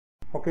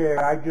Okay,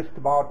 I just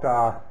about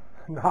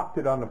knocked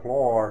it on the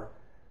floor.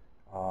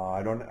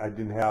 I don't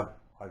have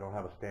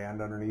a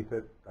stand underneath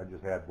it. I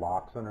just had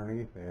blocks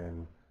underneath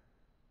and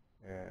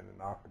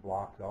knocked the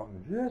blocks out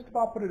and just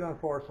about put it on the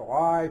floor. So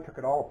I took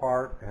it all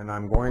apart and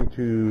I'm going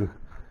to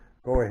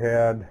go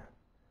ahead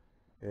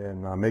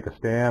and make a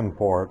stand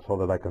for it so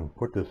that I can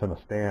put this in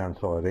a stand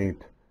so it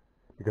ain't,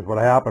 because what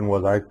happened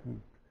was I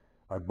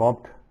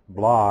bumped the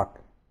block,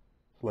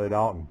 slid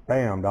out, and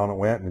bam, down it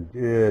went, and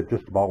it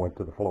just about went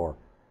to the floor.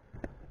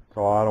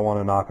 So I don't want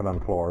to knock it on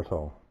the floor.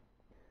 So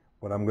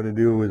what I'm going to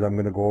do is I'm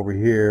going to go over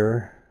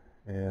here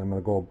and I'm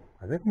going to go,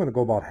 I think I'm going to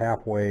go about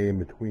halfway in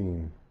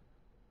between.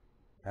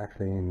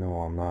 Actually, no,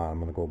 I'm not. I'm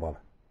going to go about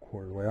a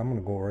quarter way. I'm going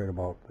to go right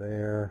about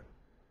there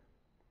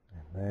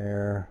and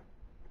there.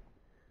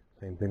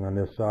 Same thing on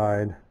this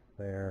side,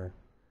 there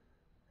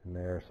and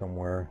there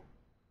somewhere.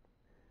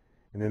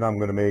 And then I'm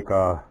going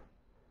to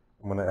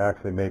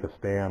actually make a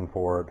stand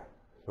for it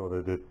so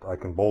that I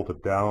can bolt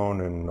it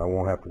down and I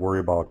won't have to worry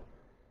about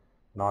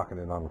knocking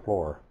it on the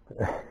floor.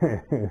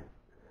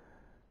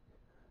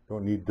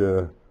 Don't need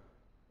to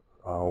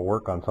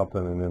work on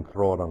something and then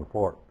throw it on the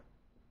floor.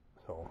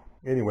 So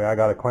anyway, I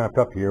got it clamped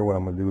up here. What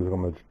I'm going to do is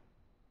I'm going to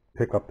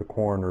pick up the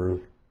corners,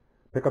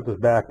 pick up this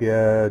back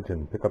edge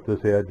and pick up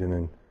this edge, and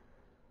then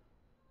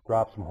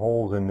drop some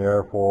holes in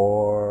there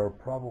for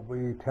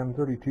probably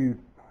 1032.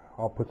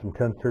 I'll put some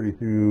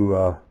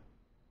 1032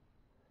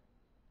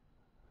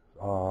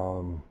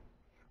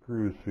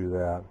 screws through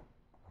that.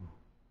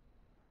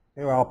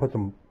 Anyway, I'm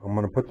going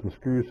to put some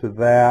screws to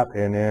that,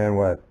 and then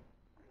what I'm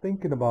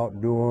thinking about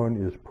doing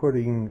is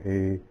putting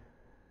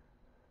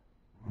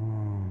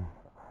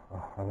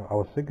I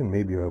was thinking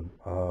maybe a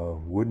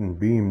wooden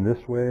beam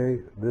this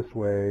way,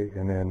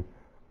 and then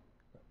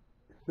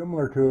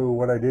similar to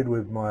what I did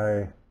with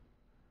some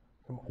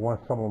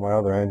of my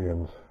other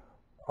engines.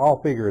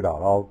 I'll figure it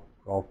out.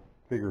 I'll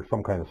figure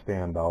some kind of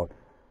stand out,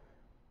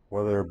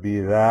 whether it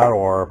be that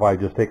or if I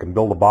just take and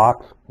build a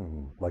box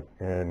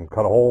and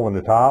cut a hole in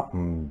the top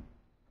and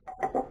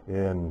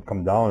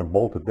come down and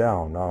bolt it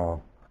down.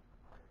 Now,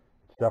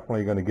 it's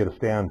definitely going to get a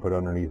stand put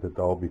underneath it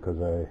though, because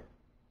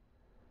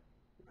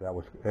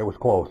it was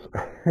close.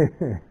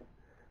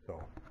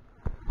 So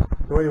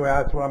anyway,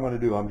 that's what I'm going to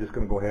do. I'm just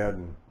going to go ahead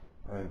and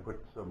put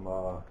some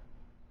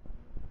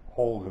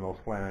holes in those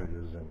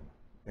flanges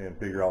and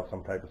figure out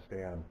some type of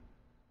stand.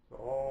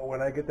 So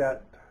when I get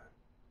that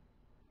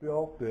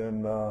built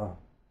and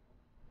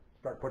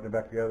start putting it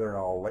back together,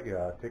 I'll let you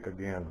take a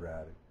gander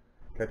at it.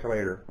 Catch you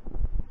later.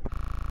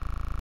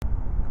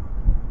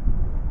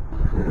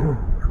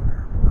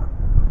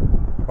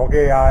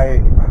 Okay,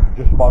 I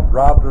just about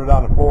dropped it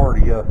on the floor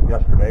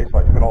yesterday, so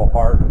I took it all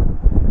apart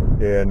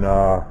and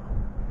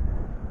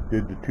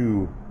did the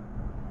two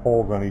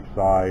holes on each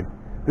side.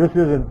 This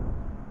isn't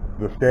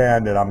the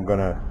stand that I'm going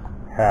to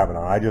have it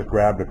on. I just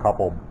grabbed a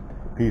couple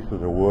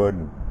pieces of wood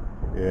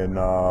and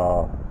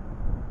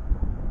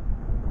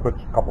put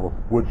a couple of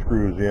wood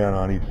screws in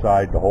on each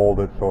side to hold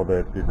it so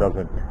that it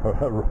doesn't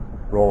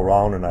roll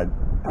around and I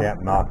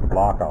can't knock the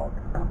block out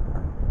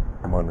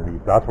from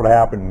underneath. That's what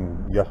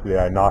happened yesterday.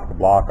 I knocked the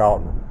block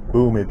out and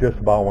boom, it just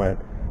about went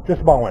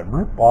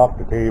off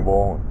the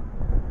table,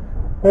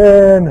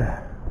 and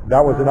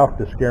that was enough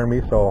to scare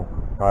me. So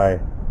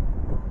like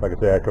I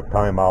say, I took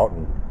time out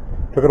and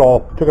took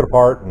it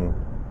apart and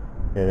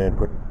then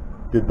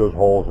did those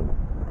holes and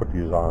put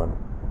these on.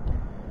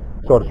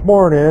 So this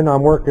morning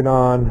I'm working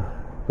on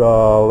the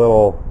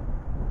little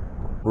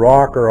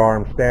rocker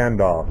arm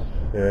standoffs,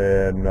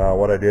 and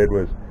what I did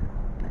was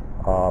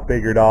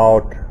figured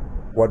out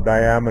what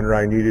diameter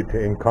I needed to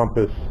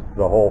encompass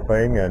the whole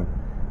thing and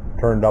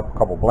turned up a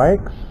couple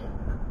blanks.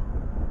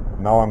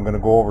 Now I'm going to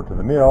go over to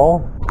the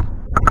mill.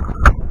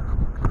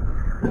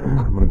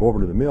 I'm going to go over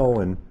to the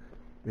mill and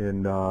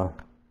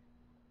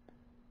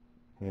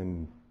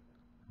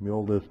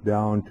mill this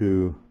down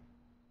to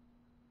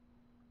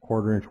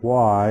 1/4 inch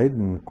wide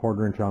and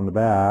 1/4 inch on the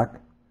back,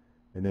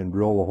 and then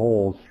drill the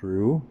holes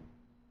through,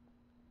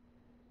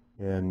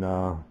 and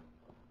then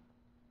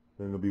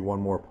there'll be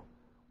one more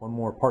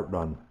part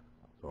done.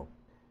 So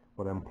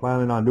what I'm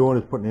planning on doing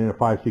is putting in a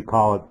 5C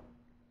collet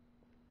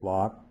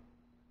block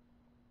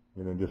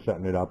and then just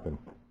setting it up and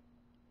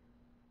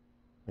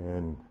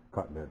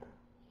cutting it.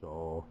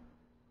 So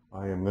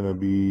I am going to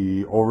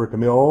be over at the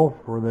mill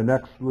for the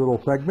next little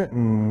segment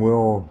and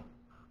we'll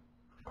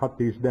cut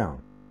these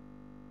down.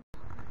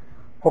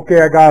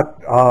 Okay, I got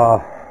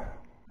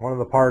one of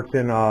the parts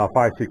in a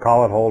 5C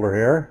collet holder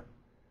here,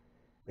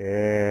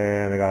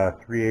 and I got a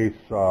 3/8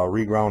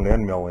 reground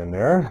end mill in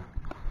there,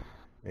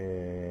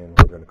 and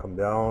we're going to come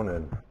down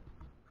and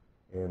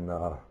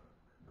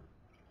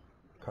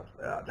cut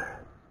that.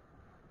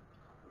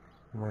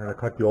 And we're going to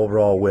cut the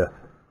overall width,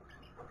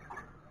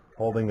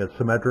 holding it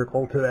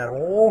symmetrical to that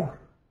hole,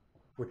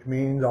 which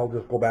means I'll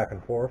just go back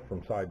and forth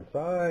from side to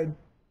side.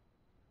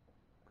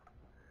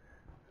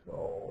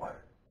 So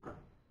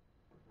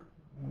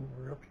move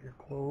her up here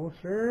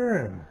closer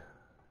and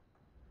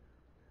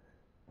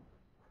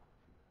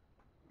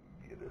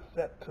get it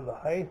set to the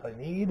height I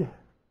need.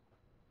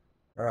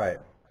 Alright,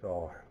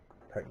 so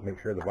make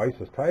sure the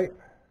vise is tight.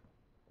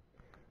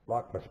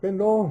 Lock my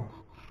spindle.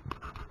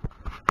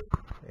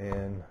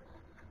 And it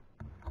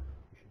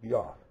should be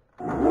off.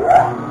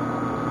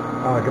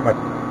 I'll get my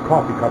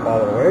coffee cup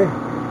out of the way.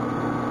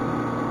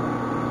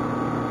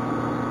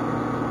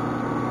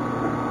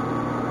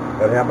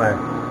 Gotta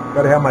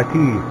have my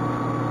tea.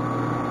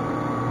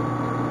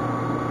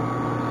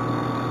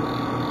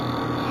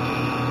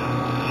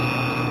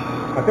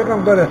 I think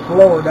I'm gonna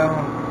slow her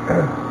down.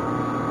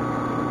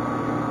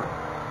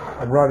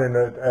 I'm running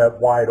it at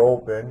wide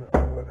open.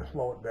 I'm gonna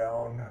slow it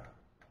down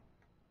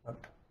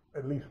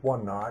at least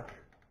one notch.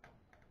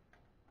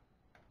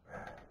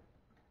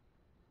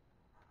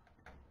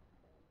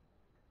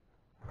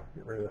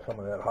 Get rid of some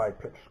of that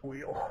high-pitched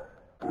squeal.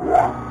 And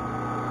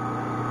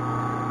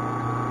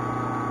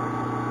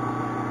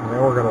then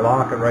we're going to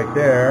lock it right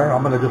there.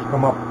 I'm going to just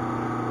come up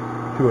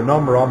to a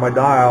number on my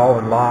dial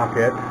and lock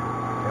it.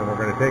 And we're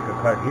going to take a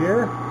cut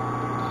here.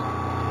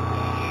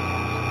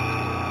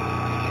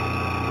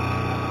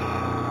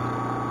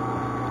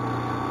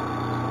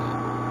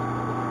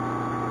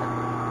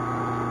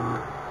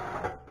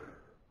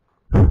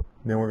 And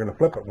then we're going to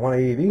flip it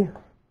 180.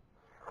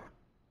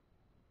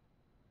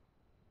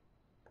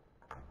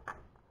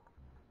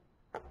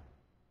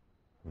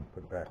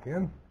 Put it back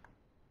in.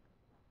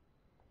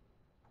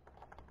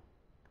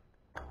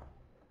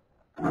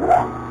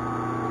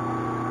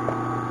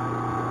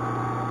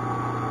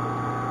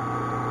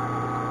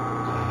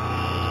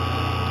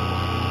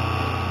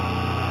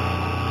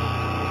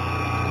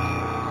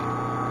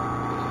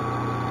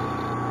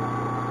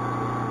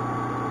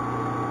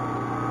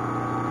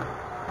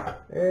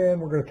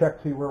 And we're going to check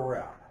to see where we're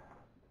at.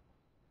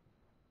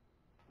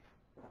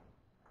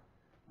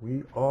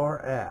 We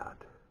are at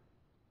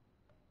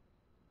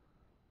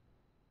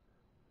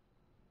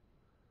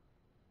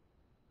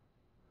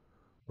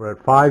we're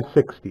at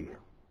 560,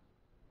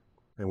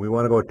 and we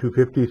want to go at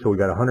 250, so we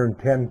got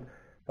 110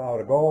 thou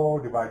to go.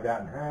 Divide that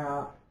in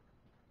half,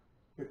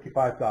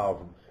 55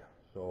 thousandths.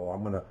 So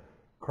I'm going to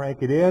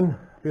crank it in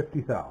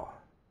 50 thou.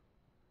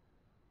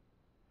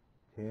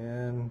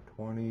 10,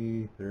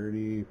 20,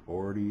 30,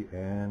 40,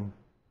 and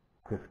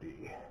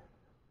 50.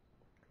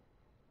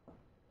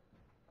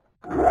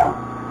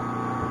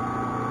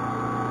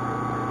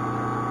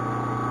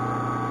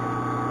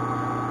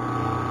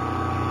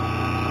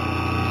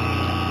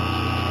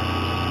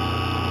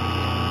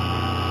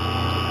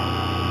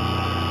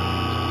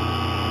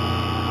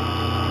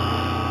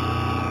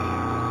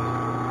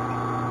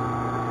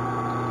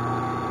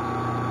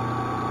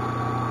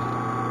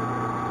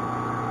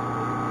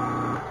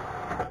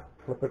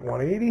 Flip it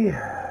 180.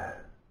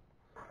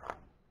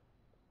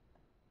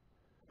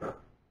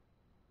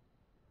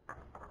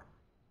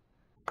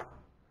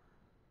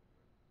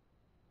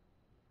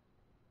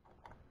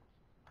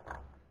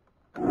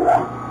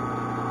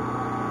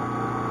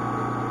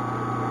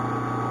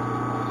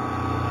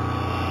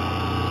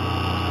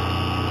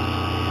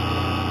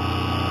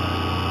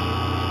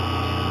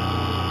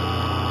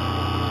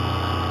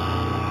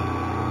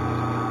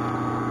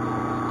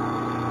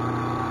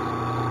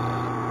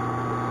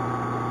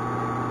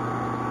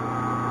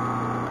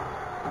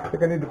 I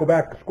think I need to go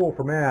back to school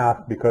for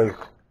math because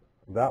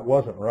that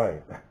wasn't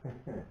right.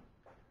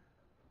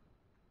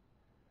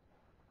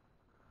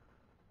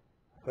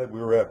 Said we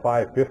were at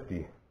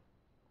 550.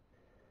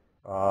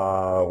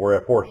 We're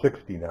at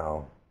 460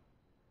 now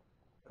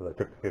because I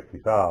took the 50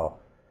 thou,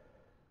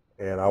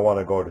 and I want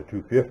to go to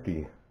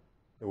 250.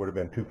 It would have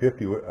been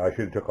 250. I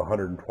should have took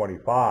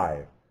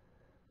 125,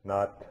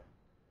 not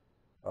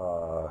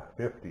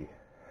 50.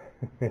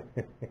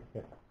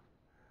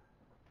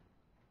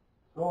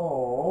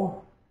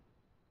 So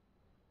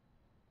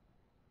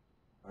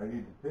I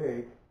need to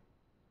take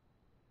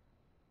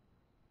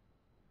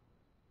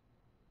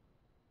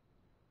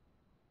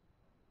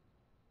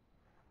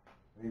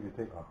I need to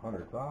take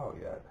 100 thou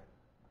yet.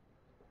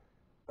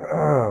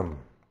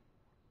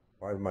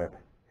 Why is my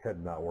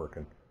head not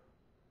working?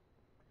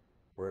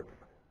 We're at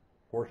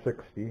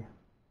 460.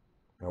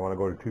 I want to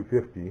go to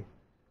 250.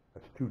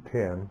 That's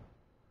 210.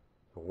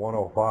 So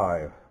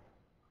 105.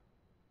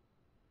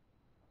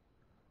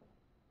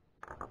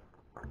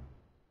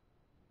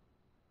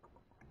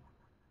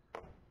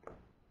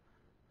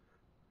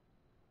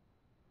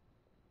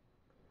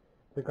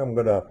 I think I'm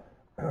going to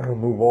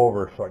move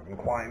over so I can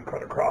climb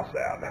cut across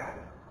that.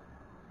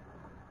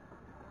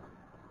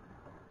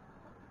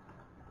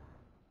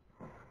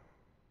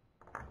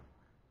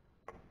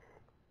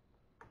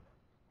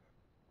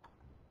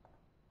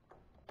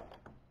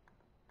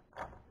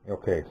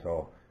 Okay,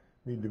 so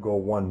need to go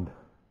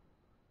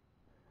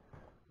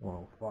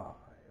 105.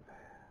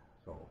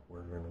 So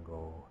we're going to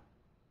go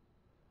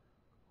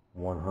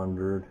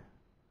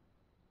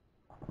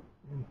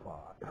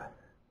 105.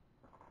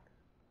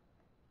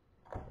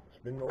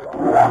 Spin the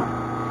rod.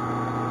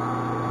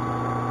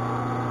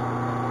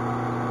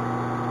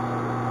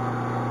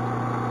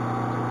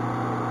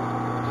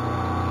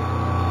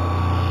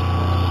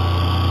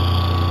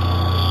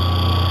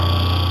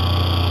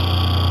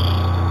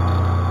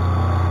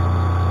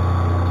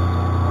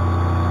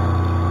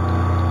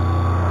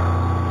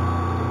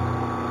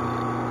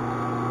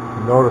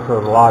 Notice it's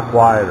a lot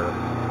quieter.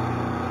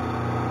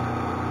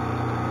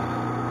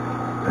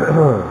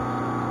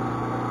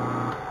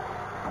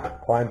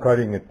 Climb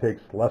cutting, it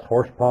takes less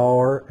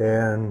horsepower,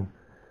 and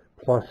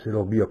plus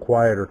it'll be a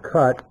quieter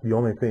cut. The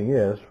only thing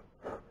is,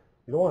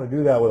 you don't want to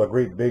do that with a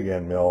great big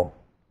end mill.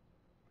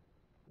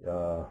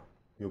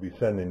 You'll be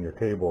sending your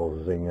table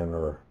zinging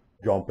or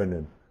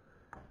jumping,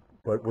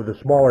 but with the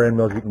smaller end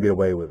mills you can get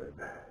away with it.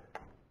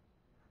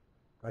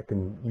 I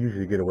can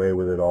usually get away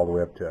with it all the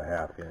way up to a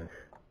 1/2 inch.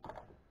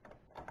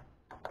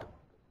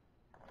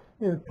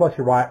 And plus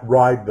you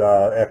ride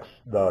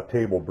the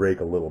table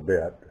brake a little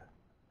bit.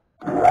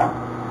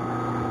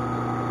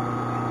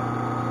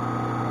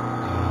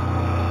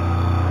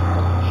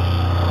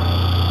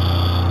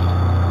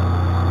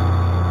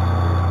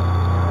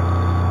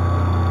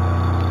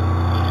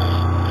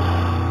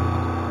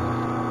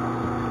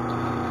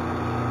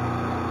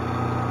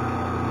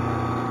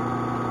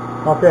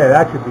 Okay,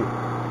 that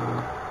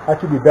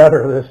should be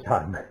better this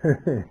time.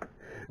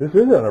 This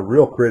isn't a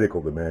real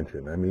critical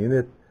dimension. I mean,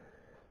 it's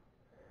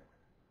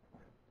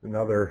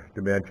another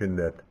dimension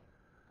that,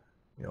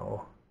 you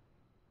know,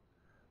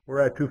 we're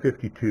at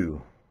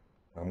 252.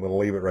 I'm going to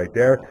leave it right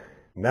there.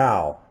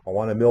 Now, I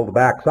want to mill the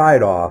back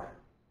side off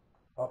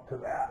up to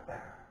that,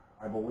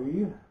 I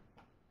believe.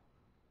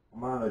 I'm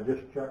going to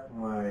just check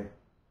my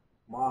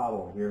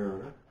model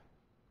here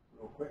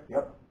real quick.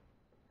 Yep.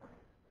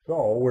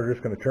 So we're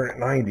just going to turn it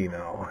 90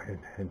 now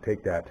and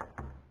take that,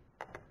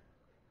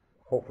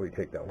 hopefully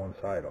take that one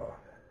side off.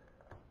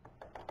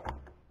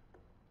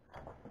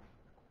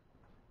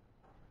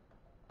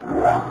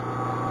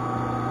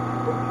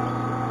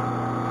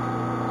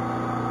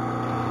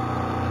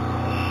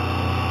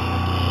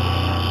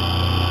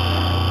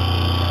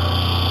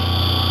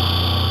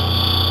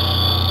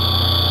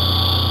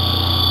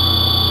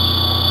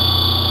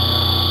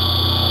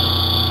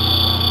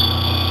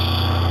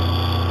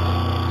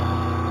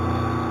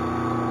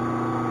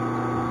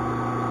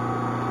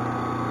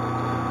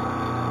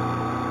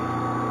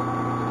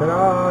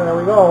 Ta-da, there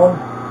we go.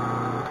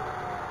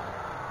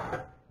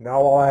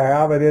 Now while I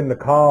have it in the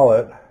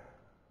collet,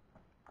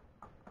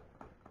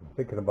 I'm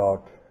thinking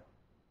about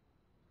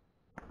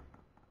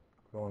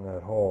going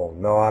that hole.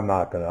 No, I'm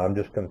not going to. I'm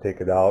just going to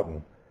take it out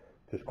and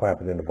just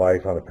clamp it in the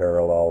vise on a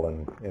parallel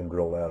and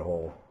drill that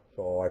hole.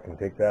 So I can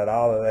take that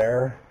out of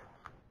there.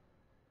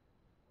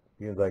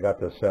 Because I got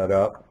this set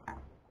up,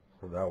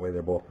 so that way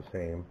they're both the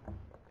same.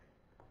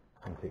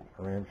 And take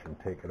a wrench and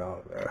take it out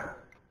of there.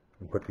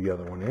 And put the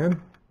other one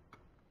in.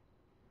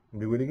 And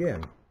do it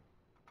again.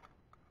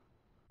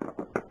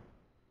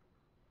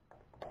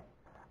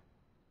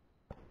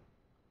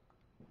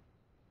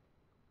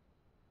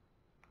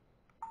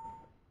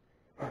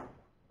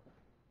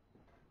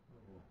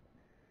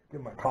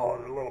 Give my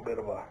collar a little bit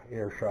of a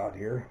air shot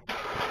here.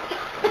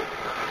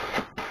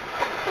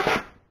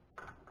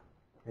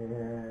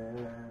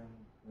 And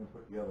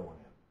put the other one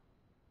in.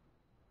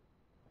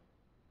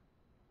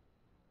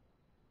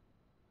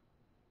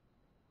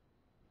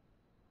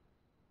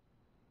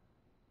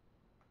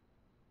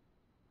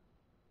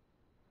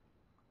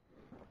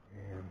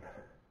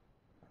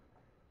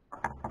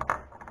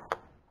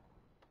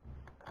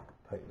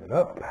 Tighten it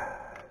up.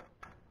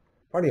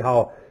 Funny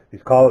how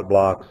these collet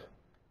blocks,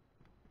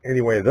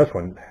 anyway, this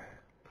one,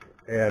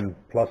 and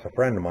plus a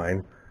friend of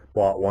mine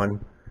bought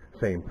one,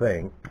 same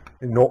thing,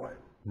 and no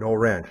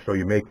wrench. So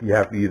you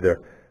have to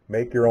either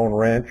make your own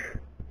wrench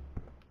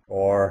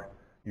or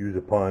use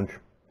a punch.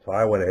 So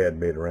I went ahead and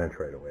made a wrench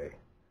right away.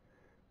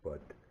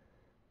 But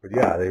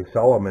yeah, they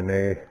sell them and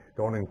they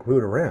don't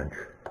include a wrench.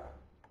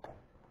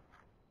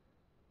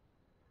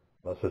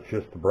 Unless it's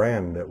just the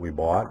brand that we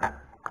bought.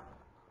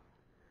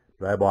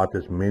 But I bought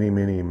this many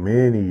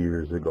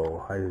years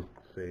ago. I'd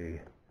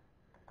say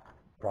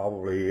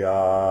probably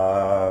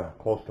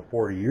close to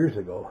 40 years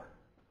ago.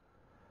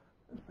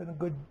 It's been a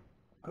good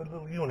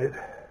little unit.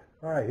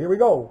 All right, here we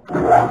go.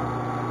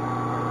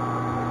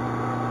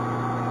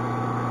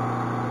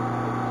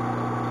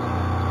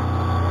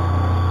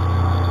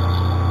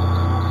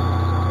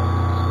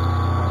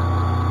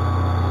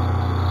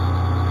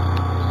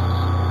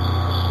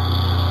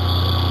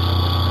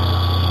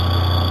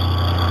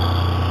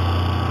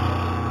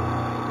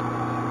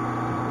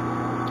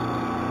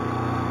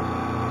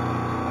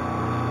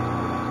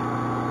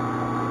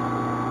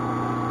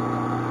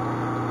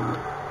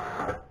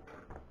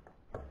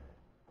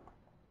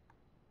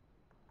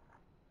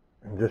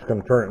 I'm just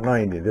going to turn it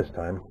 90 this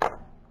time.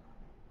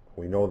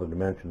 We know the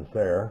dimensions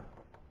there.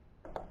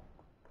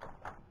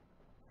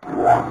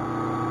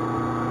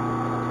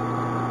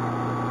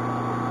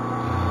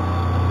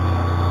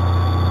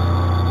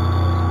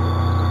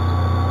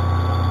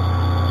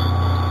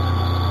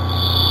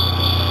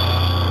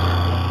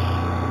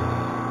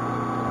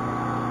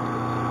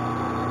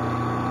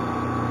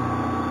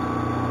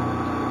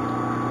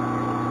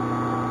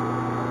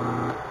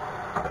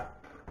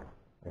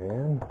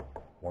 And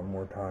one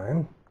more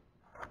time.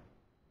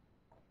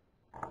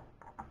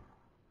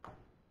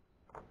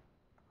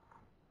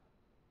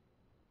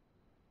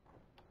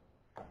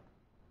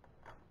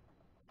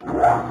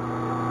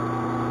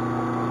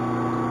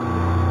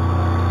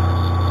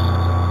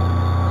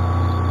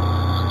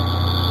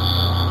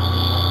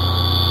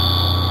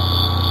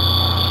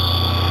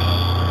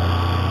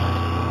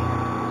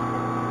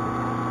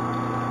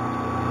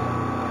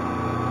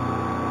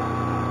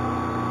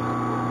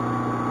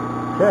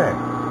 Okay.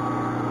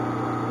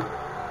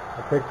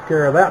 That takes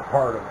care of that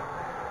part of it.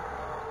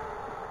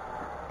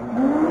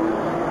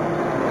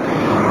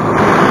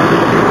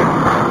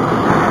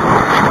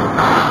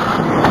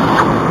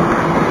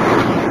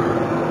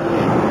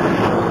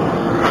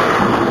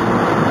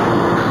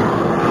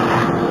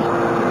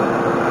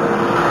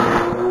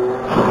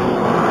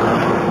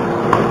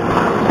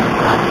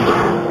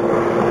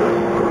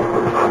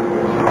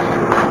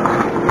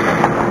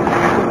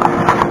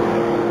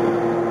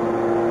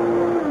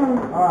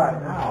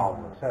 Alright, now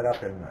I'm going to set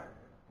up and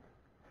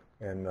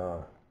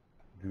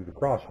do the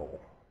cross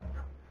hole.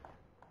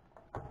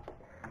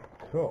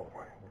 So,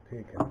 we'll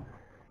take and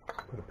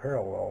put a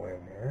parallel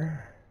in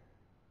there.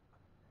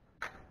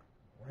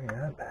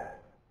 And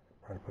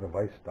probably put a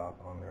vice stop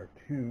on there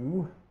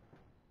too.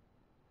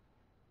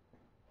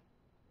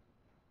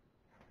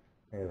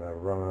 And I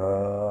run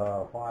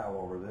a file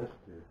over this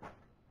to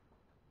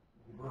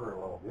blur a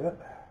little bit.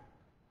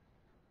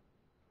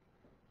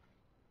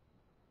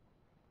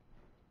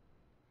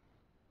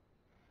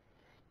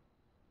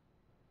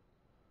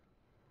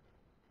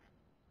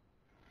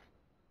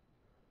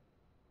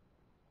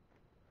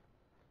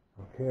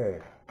 Okay,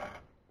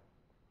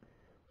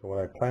 so what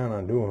I plan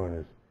on doing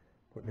is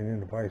putting it in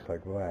the vise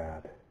like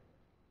that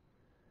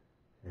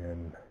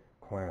and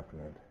clamping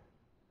it.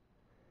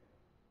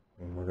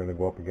 And we're going to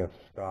go up against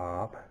a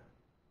stop.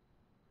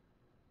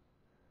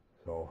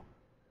 So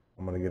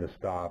I'm going to get a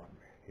stop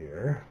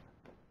here.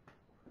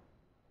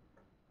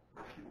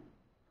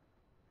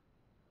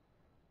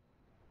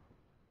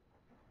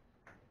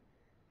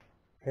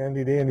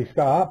 Handy dandy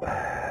stop.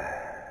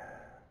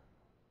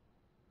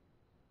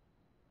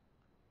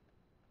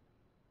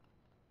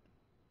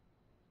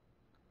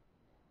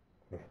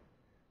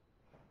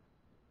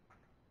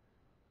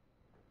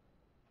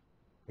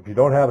 If you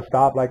don't have a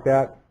stop like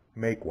that,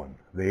 make one.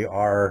 They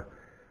are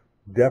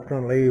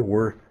definitely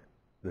worth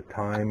the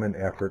time and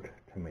effort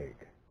to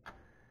make.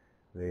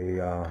 They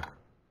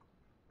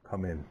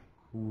come in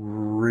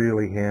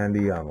really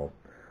handy on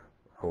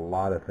a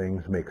lot of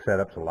things, make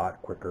setups a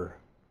lot quicker.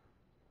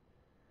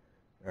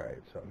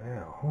 Alright, so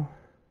now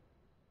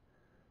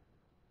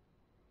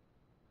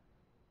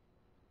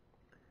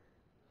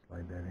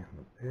slide that in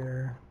up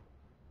there.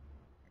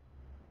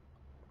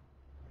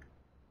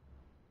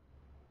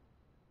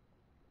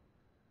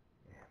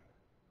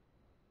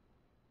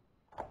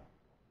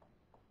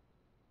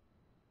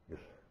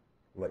 Just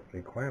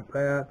lightly clamp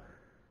that.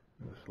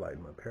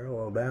 Slide my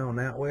parallel down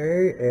that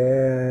way,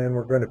 and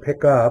we're going to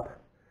pick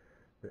up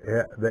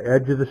the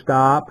edge of the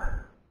stop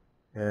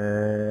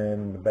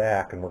and the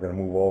back, and we're going to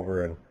move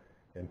over and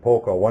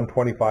poke a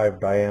 125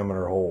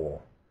 diameter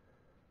hole.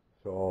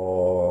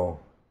 So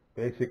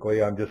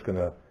basically I'm just going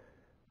to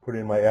put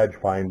in my edge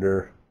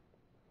finder,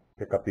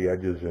 pick up the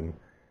edges and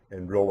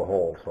drill the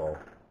hole. So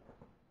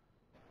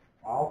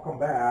I'll come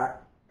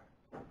back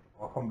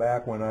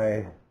when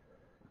I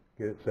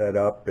get it set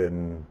up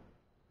and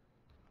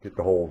get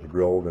the holes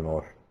drilled,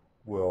 and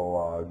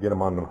we'll get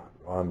them on the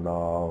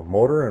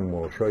motor, and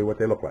we'll show you what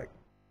they look like.